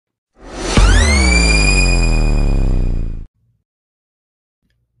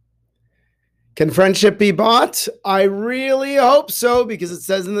Can friendship be bought? I really hope so because it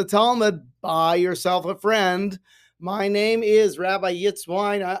says in the Talmud, buy yourself a friend. My name is Rabbi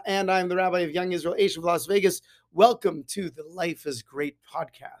Yitzwine, and I'm the Rabbi of Young Israel, Aish of Las Vegas. Welcome to the Life is Great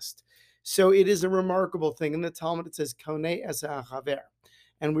podcast. So it is a remarkable thing. In the Talmud, it says, Konei es hachaver.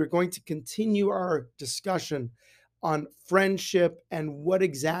 And we're going to continue our discussion on friendship and what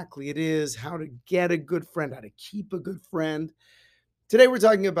exactly it is, how to get a good friend, how to keep a good friend. Today we're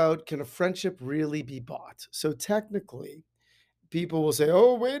talking about, can a friendship really be bought? So technically, people will say,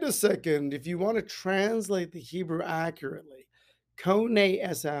 oh, wait a second. If you want to translate the Hebrew accurately, Konei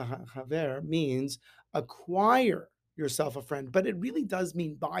es haver means acquire yourself a friend, but it really does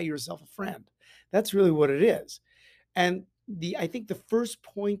mean buy yourself a friend. That's really what it is. And I think the first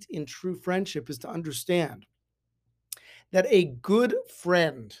point in true friendship is to understand that a good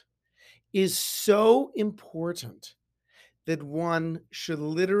friend is so important that one should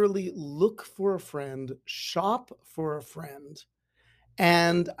literally look for a friend, shop for a friend,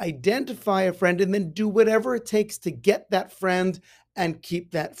 and identify a friend, and then do whatever it takes to get that friend and keep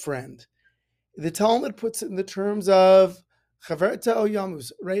that friend. The Talmud puts it in the terms of chaverta o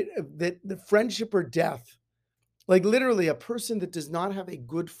yamus, right? That the friendship or death. Like literally, a person that does not have a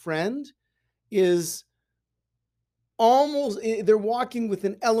good friend is almost, they're walking with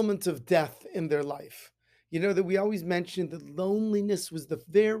an element of death in their life. You know that we always mention that loneliness was the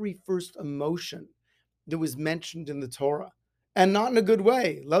very first emotion that was mentioned in the Torah, and not in a good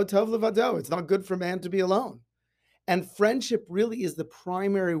way. Lo tov levado. It's not good for man to be alone. And friendship really is the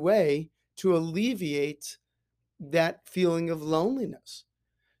primary way to alleviate that feeling of loneliness.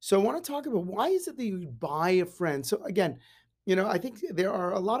 So I want to talk about, why is it that you buy a friend? So again, I think there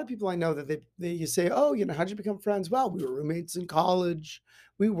are a lot of people I know that you say, oh, how'd you become friends? Well, we were roommates in college.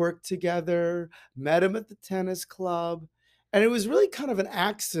 We worked together, met him at the tennis club. And it was really kind of an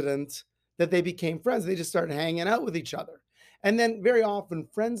accident that they became friends. They just started hanging out with each other. And then very often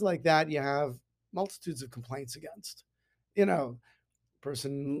friends like that, you have multitudes of complaints against.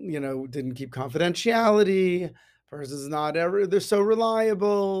 Person, didn't keep confidentiality. Person's not ever, they're so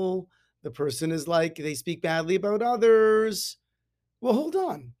reliable. The person is like, they speak badly about others. Well, hold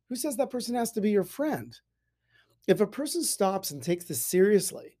on. Who says that person has to be your friend? If a person stops and takes this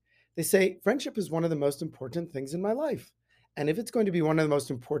seriously, they say, friendship is one of the most important things in my life. And if it's going to be one of the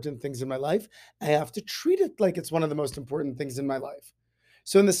most important things in my life, I have to treat it like it's one of the most important things in my life.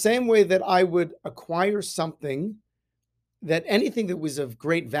 So in the same way that I would acquire something, that anything that was of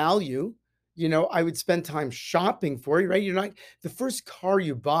great value, I would spend time shopping for you, right? You're not the first car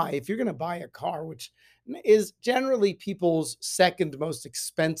you buy. If you're going to buy a car, which is generally people's second most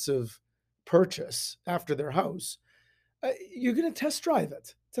expensive purchase after their house, you're going to test drive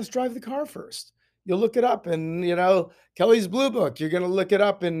it. Test drive the car first. You'll look it up, and Kelly's Blue Book. You're going to look it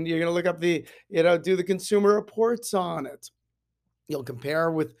up, and you're going to look up the do the consumer reports on it. You'll compare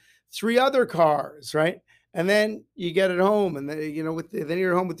with 3 other cars, right? And then you get it home, and then then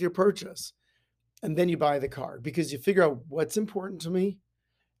you're home with your purchase, and then you buy the car because you figure out what's important to me,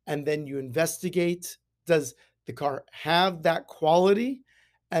 and then you investigate, does the car have that quality?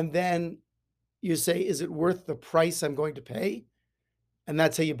 And then you say, is it worth the price I'm going to pay? And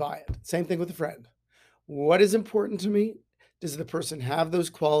that's how you buy it. Same thing with a friend. What is important to me? Does the person have those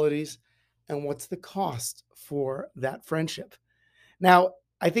qualities? And what's the cost for that friendship? Now,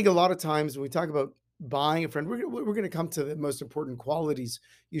 I think a lot of times when we talk about buying a friend, we're going to come to the most important qualities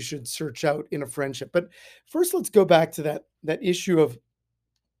you should search out in a friendship. But first, let's go back to that issue of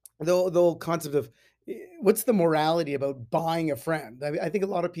the whole concept of what's the morality about buying a friend. I think a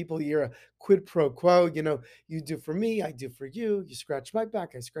lot of people hear a quid pro quo. You do for me, I do for you. You scratch my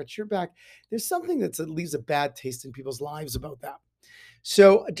back, I scratch your back. There's something that leaves a bad taste in people's lives about that.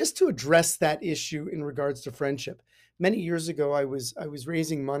 So just to address that issue in regards to friendship, many years ago, I was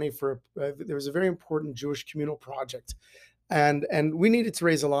raising money for there was a very important Jewish communal project, and we needed to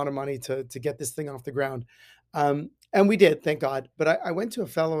raise a lot of money to get this thing off the ground, and we did, thank God. But I went to a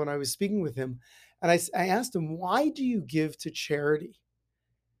fellow and I was speaking with him, and I asked him, why do you give to charity?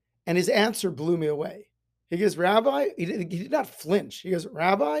 And his answer blew me away. He goes, Rabbi, he did not flinch. He goes,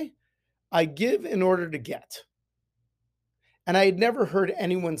 Rabbi, I give in order to get. And I had never heard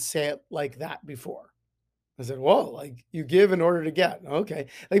anyone say it like that before. I said, whoa, like you give in order to get. Okay.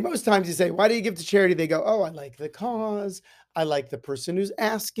 Like most times you say, why do you give to charity? They go, oh, I like the cause. I like the person who's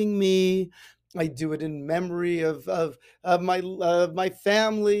asking me. I do it in memory of my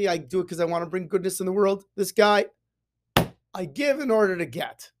family. I do it because I want to bring goodness in the world. This guy, I give in order to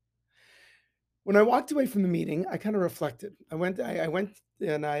get. When I walked away from the meeting, I kind of reflected. I went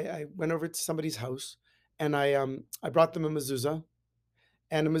and I went over to somebody's house, and I brought them a mezuzah,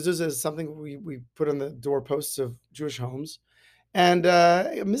 And a mezuzah is something we put on the doorposts of Jewish homes. And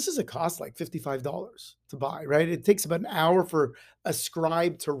a mezuzah costs like $55 to buy, right? It takes about an hour for a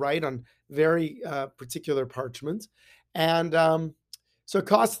scribe to write on very particular parchment. And so it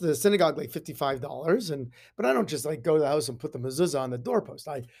costs the synagogue like $55. But I don't just like go to the house and put the mezuzah on the doorpost.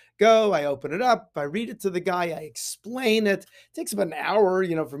 I go, I open it up, I read it to the guy, I explain it. It takes about an hour,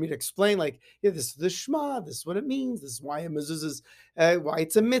 for me to explain, like, yeah, this is the Shema, this is what it means, this is why a mezuzah is, why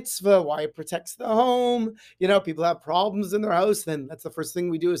it's a mitzvah, why it protects the home. People have problems in their house, then that's the first thing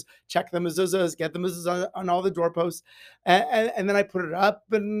we do is check the mezuzahs, get the mezuzahs on all the doorposts, and then I put it up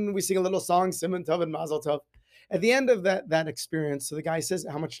and we sing a little song, Simon Tov and Mazel Tov. At the end of that experience, so the guy says,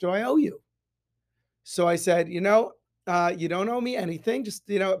 "How much do I owe you?" So I said, you don't owe me anything, just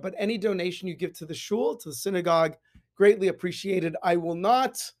but any donation you give to the shul, to the synagogue, greatly appreciated. I will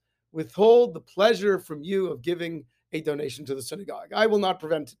not withhold the pleasure from you of giving a donation to the synagogue. I will not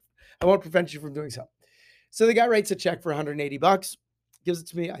prevent. I won't prevent you from doing so. So the guy writes a check for $180, gives it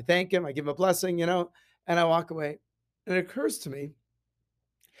to me. I thank him. I give him a blessing, and I walk away. And it occurs to me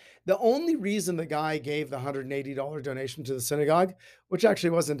the only reason the guy gave the $180 donation to the synagogue, which actually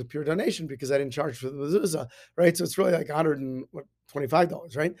wasn't a pure donation because I didn't charge for the mezuzah, right? So it's really like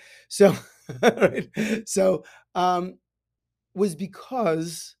 $125, right? So, right? So, was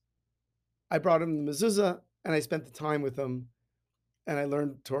because I brought him the mezuzah and I spent the time with him and I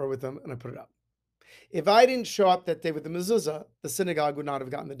learned Torah with him and I put it up. If I didn't show up that day with the mezuzah, the synagogue would not have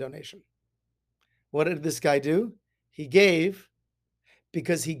gotten the donation. What did this guy do? He gave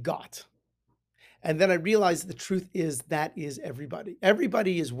because he got. And then I realized the truth is that is everybody.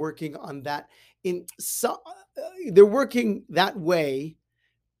 Everybody is working on that in some, they're working that way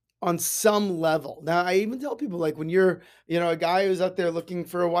on some level. Now, I even tell people, like, when you're, a guy who's out there looking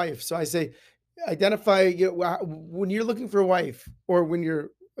for a wife. So I say, identify, when you're looking for a wife or when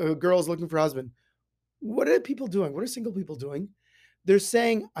you're a girl's looking for a husband, what are people doing? What are single people doing? They're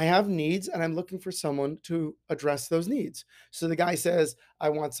saying, I have needs and I'm looking for someone to address those needs. So the guy says, I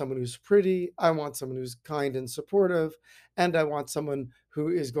want someone who's pretty, I want someone who's kind and supportive, and I want someone who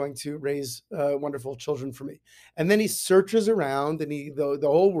is going to raise wonderful children for me. And then he searches around and the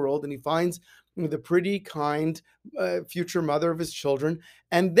whole world, and he finds the pretty, kind future mother of his children.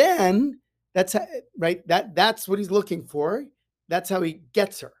 And then that's how, right. That's what he's looking for. That's how he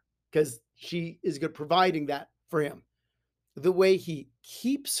gets her, because she is good providing that for him. The way he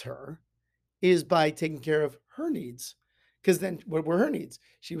keeps her is by taking care of her needs. Because then what were her needs?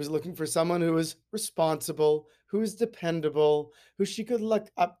 She was looking for someone who was responsible, who is dependable, who she could look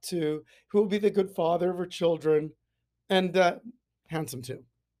up to, who will be the good father of her children, and handsome too.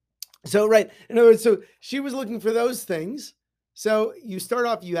 So, right. In other words, so she was looking for those things. So you start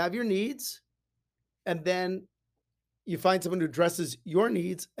off, you have your needs, and then you find someone who addresses your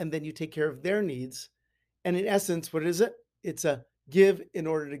needs, and then you take care of their needs. And in essence, what is it? It's a give in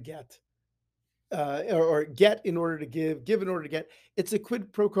order to get, or get in order to give in order to get. It's a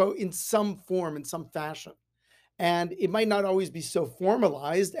quid pro quo in some form, in some fashion. And it might not always be so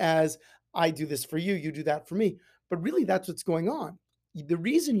formalized as I do this for you, you do that for me. But really, that's what's going on. The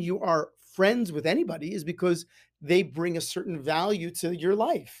reason you are friends with anybody is because they bring a certain value to your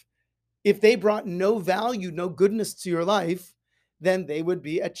life. If they brought no value, no goodness to your life, then they would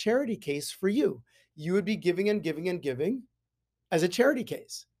be a charity case for you. You would be giving and giving and giving as a charity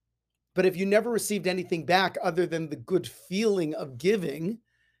case. But if you never received anything back other than the good feeling of giving,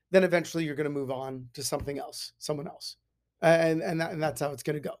 then eventually you're going to move on to something else, someone else. And that's how it's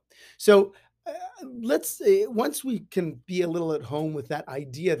going to go. So let's once we can be a little at home with that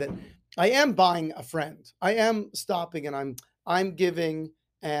idea that I am buying a friend, I am stopping and I'm giving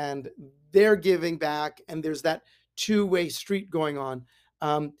and they're giving back, and there's that two-way street going on.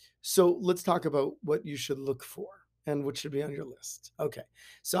 So let's talk about what you should look for and what should be on your list. Okay,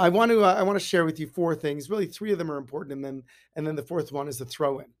 so I want to share with you four things. Really, three of them are important, and then the fourth one is the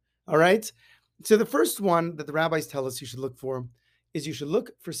throw in. All right. So the first one that the rabbis tell us you should look for is you should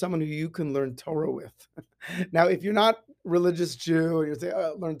look for someone who you can learn Torah with. Now, if you're not religious Jew and you're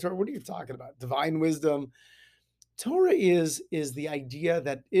saying, learn Torah, what are you talking about? Divine wisdom. Torah is the idea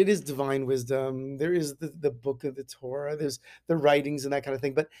that it is divine wisdom. There is the book of the Torah. There's the writings and that kind of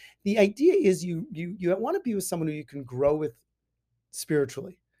thing. But the idea is you want to be with someone who you can grow with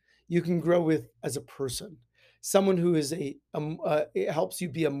spiritually. You can grow with as a person. Someone who is it helps you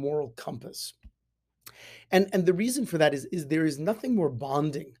be a moral compass. And the reason for that is there is nothing more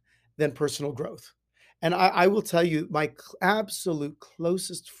bonding than personal growth. And I will tell you, my absolute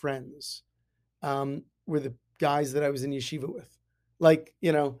closest friends were the guys that I was in yeshiva with. Like,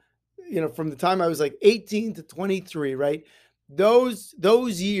 from the time I was like 18 to 23, right? those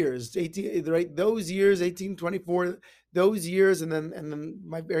years, 18, right? Those years, 1824, those years, and then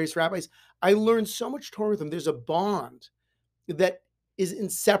my various rabbis, I learned so much Torah with them. There's a bond that is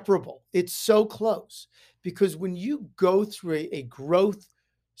inseparable. It's so close because when you go through a growth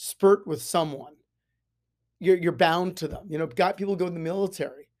spurt with someone, you're bound to them. Got people go in the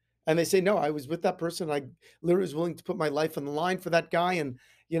military and they say, no, I was with that person. I literally was willing to put my life on the line for that guy. And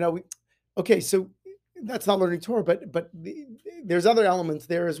we, okay, so that's not learning Torah, but there's other elements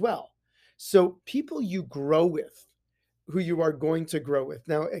there as well. So people you grow with, who you are going to grow with.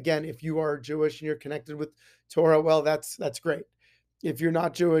 Now, again, if you are Jewish and you're connected with Torah, well, that's great. If you're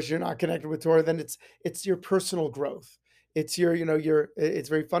not Jewish, you're not connected with Torah, then it's your personal growth. It's it's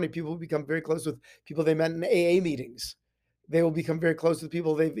very funny. People become very close with people they met in AA meetings. They will become very close with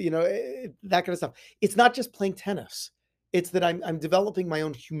people they've, that kind of stuff. It's not just playing tennis. It's that I'm developing my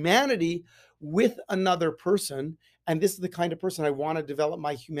own humanity with another person. And this is the kind of person I want to develop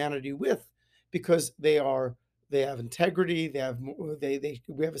my humanity with because they have integrity.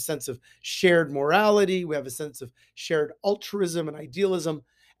 We have a sense of shared morality. We have a sense of shared altruism and idealism.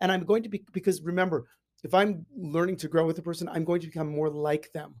 And I'm going to be, because remember, if I'm learning to grow with a person, I'm going to become more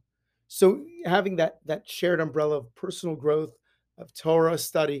like them. So having that shared umbrella of personal growth, of Torah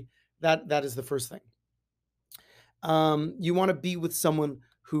study, that is the first thing. You want to be with someone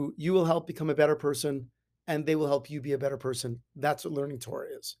who you will help become a better person, and they will help you be a better person. That's what learning Torah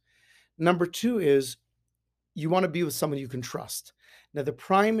is. Number two is you want to be with someone you can trust. Now, the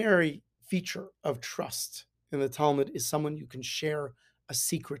primary feature of trust in the Talmud is someone you can share a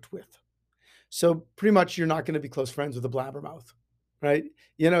secret with. So pretty much you're not going to be close friends with a blabbermouth, right?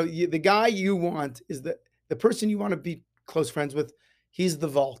 The guy you want is the person you want to be close friends with. He's the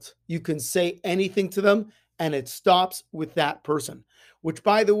vault. You can say anything to them and it stops with that person, which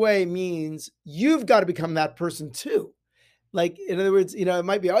by the way means you've got to become that person too. Like, in other words, it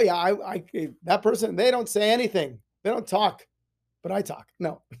might be, oh yeah, I that person, they don't say anything. They don't talk, but I talk.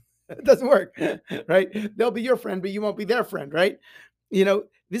 No, it doesn't work, right? They'll be your friend, but you won't be their friend, right?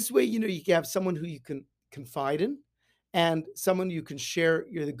 This way, you can have someone who you can confide in and someone you can share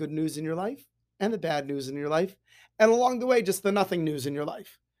the good news in your life and the bad news in your life. And along the way, just the nothing news in your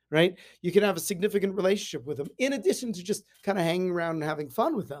life, right? You can have a significant relationship with them in addition to just kind of hanging around and having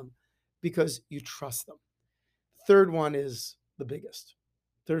fun with them because you trust them. Third one is the biggest.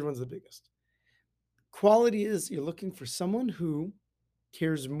 Third one's the biggest. Quality is you're looking for someone who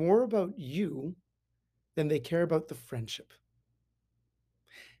cares more about you than they care about the friendship.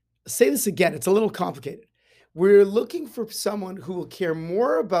 Say this again, it's a little complicated. We're looking for someone who will care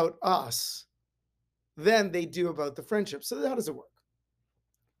more about us than they do about the friendship. So how does it work?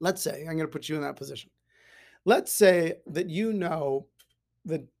 Let's say, I'm going to put you in that position. Let's say that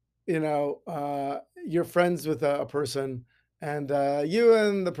that you're friends with a person and you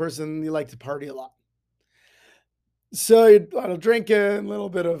and the person, you like to party a lot. So a lot of drinking, a little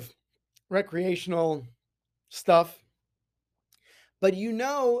bit of recreational stuff. But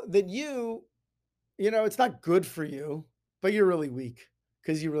that it's not good for you, but you're really weak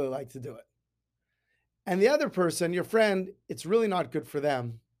because you really like to do it. And the other person, your friend, it's really not good for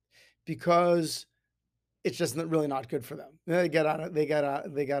them because it's just really not good for them. They got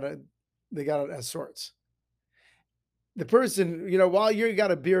it as sorts. The person, while you got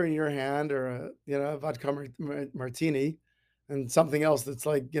a beer in your hand or a vodka martini and something else that's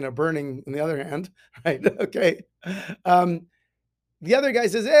like, burning in the other hand, right? Okay. The other guy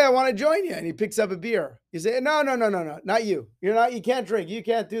says, hey, I want to join you. And he picks up a beer. You say, no, not you. You can't drink. You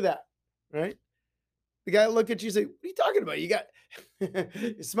can't do that. Right? The guy will look at you and say, what are you talking about? You got,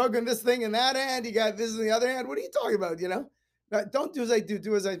 you're smoking this thing in that hand. You got this in the other hand. What are you talking about? Now, don't do as I do.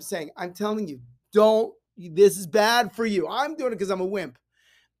 Do as I'm saying. I'm telling you, this is bad for you. I'm doing it because I'm a wimp.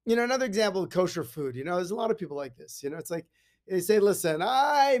 Another example of kosher food, there's a lot of people like this, it's like, they say, listen,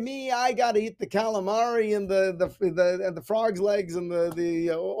 I got to eat the calamari and the frog's legs and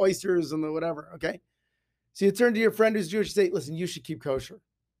the oysters and the whatever. Okay. So you turn to your friend who's Jewish and say, listen, you should keep kosher.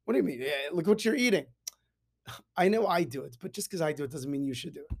 What do you mean? Yeah, look what you're eating. I know I do it, but just because I do it doesn't mean you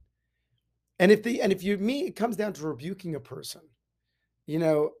should do it. And it comes down to rebuking a person,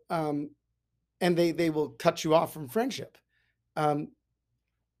 and they will cut you off from friendship.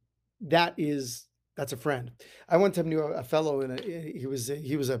 That's a friend. I one time knew a fellow he was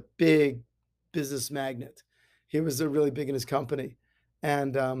a big business magnate. He was really big in his company,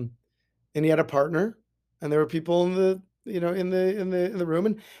 and he had a partner, and there were people in the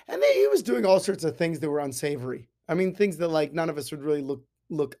room, and he was doing all sorts of things that were unsavory. I mean, things that like none of us would really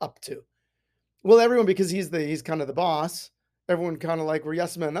look up to. Well, everyone, because he's kind of the boss, everyone kind of like were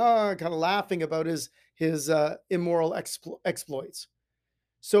yes men, kind of laughing about his immoral exploits.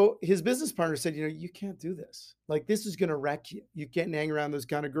 So his business partner said, you can't do this. Like, this is going to wreck you. You can't hang around those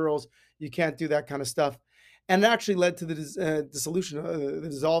kind of girls. You can't do that kind of stuff. And it actually led to the dissolution, the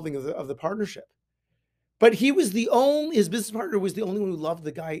dissolving of the partnership. But his business partner was the only one who loved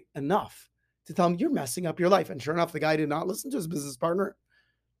the guy enough to tell him, you're messing up your life. And sure enough, the guy did not listen to his business partner.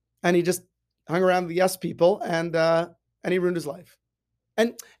 And he just hung around the yes people, and he ruined his life.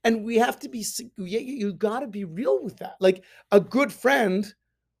 And we have to be, you got to be real with that. Like, a good friend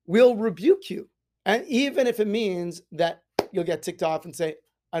will rebuke you. And even if it means that you'll get ticked off and say,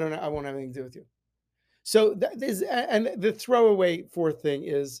 I won't have anything to do with you. So and the throwaway fourth thing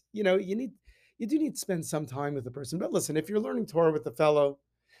is, you do need to spend some time with the person. But listen, if you're learning Torah with a fellow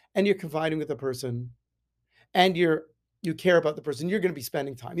and you're confiding with a person and you care about the person, you're going to be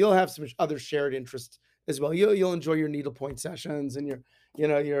spending time. You'll have some other shared interests as well. You'll enjoy your needlepoint sessions and your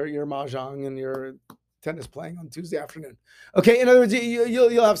mahjong and your tennis playing on Tuesday afternoon. Okay, in other words,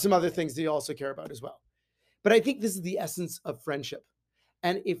 you'll have some other things that you also care about as well. But I think this is the essence of friendship.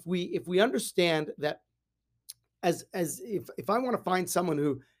 And if we understand that, if I want to find someone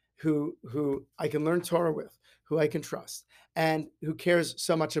who I can learn Torah with, who I can trust, and who cares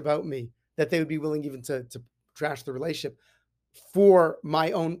so much about me that they would be willing even to trash the relationship for my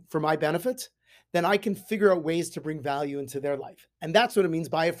benefit, then I can figure out ways to bring value into their life. And that's what it means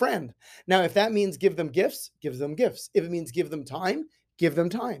by a friend. Now, if that means give them gifts, give them gifts. If it means give them time, give them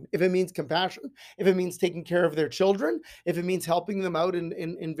time. If it means compassion, if it means taking care of their children, if it means helping them out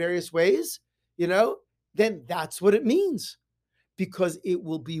in various ways, then that's what it means, because it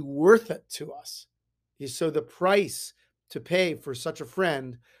will be worth it to us. So the price to pay for such a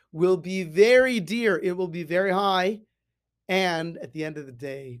friend will be very dear. It will be very high. And at the end of the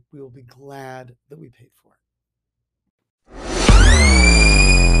day, we will be glad that we paid for it.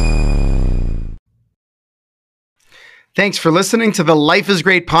 Thanks for listening to the Life is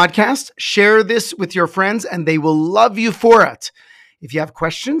Great podcast. Share this with your friends and they will love you for it. If you have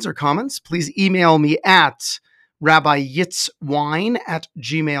questions or comments, please email me at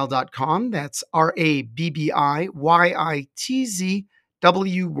rabbiyitzwine@gmail.com. That's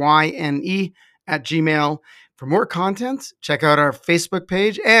RABBIYITZWYNE For more content, check out our Facebook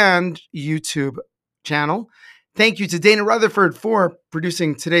page and YouTube channel. Thank you to Dana Rutherford for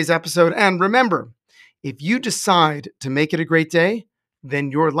producing today's episode. And remember, if you decide to make it a great day,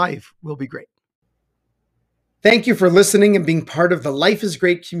 then your life will be great. Thank you for listening and being part of the Life is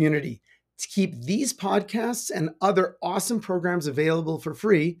Great community. To keep these podcasts and other awesome programs available for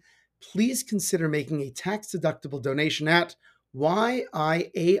free, please consider making a tax-deductible donation at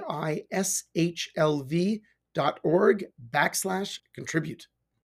YIAISHLV.org/contribute.